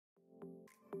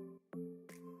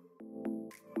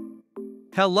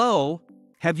Hello!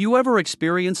 Have you ever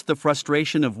experienced the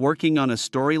frustration of working on a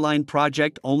storyline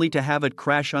project only to have it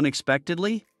crash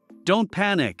unexpectedly? Don't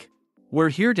panic. We're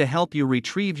here to help you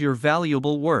retrieve your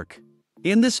valuable work.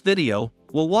 In this video,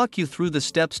 we'll walk you through the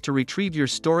steps to retrieve your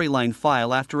storyline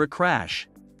file after a crash.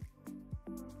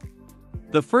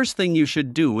 The first thing you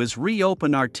should do is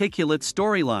reopen Articulate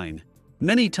Storyline.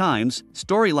 Many times,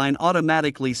 Storyline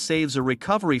automatically saves a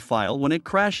recovery file when it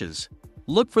crashes.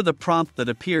 Look for the prompt that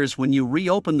appears when you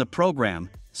reopen the program,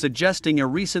 suggesting a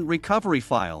recent recovery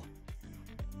file.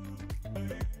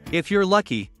 If you're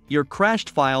lucky, your crashed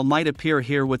file might appear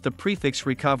here with the prefix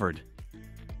recovered.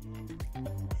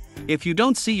 If you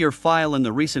don't see your file in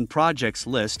the recent projects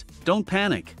list, don't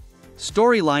panic.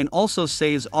 Storyline also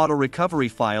saves auto-recovery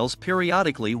files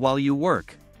periodically while you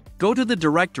work. Go to the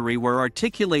directory where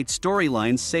Articulate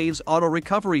Storyline saves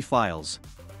auto-recovery files.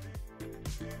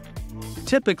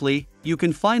 Typically, you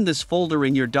can find this folder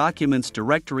in your Documents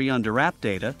directory under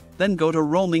AppData, then go to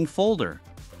Roaming folder.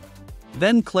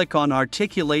 Then click on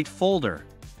Articulate folder.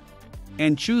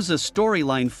 And choose a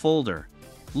Storyline folder.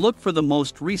 Look for the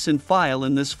most recent file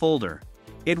in this folder.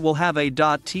 It will have a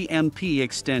 .tmp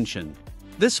extension.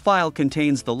 This file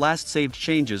contains the last saved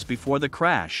changes before the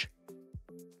crash.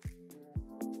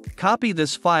 Copy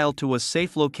this file to a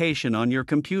safe location on your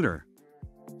computer,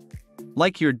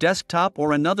 like your desktop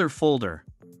or another folder.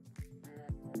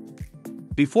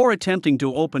 Before attempting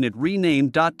to open it,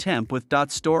 rename .temp with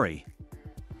 .story.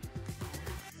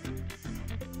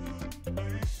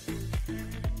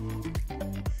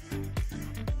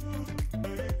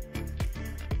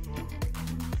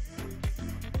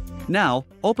 Now,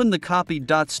 open the copied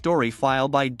 .story file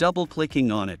by double-clicking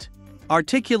on it.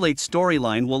 Articulate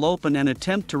Storyline will open and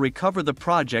attempt to recover the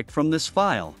project from this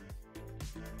file.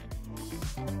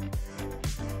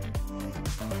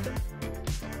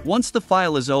 Once the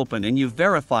file is open and you've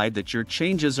verified that your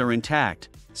changes are intact,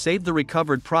 save the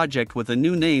recovered project with a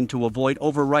new name to avoid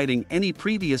overwriting any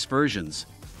previous versions.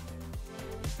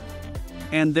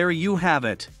 And there you have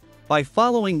it. By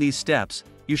following these steps,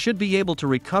 you should be able to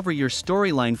recover your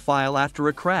storyline file after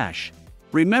a crash.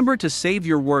 Remember to save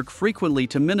your work frequently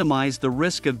to minimize the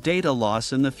risk of data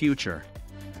loss in the future.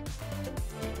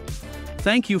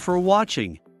 Thank you for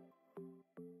watching.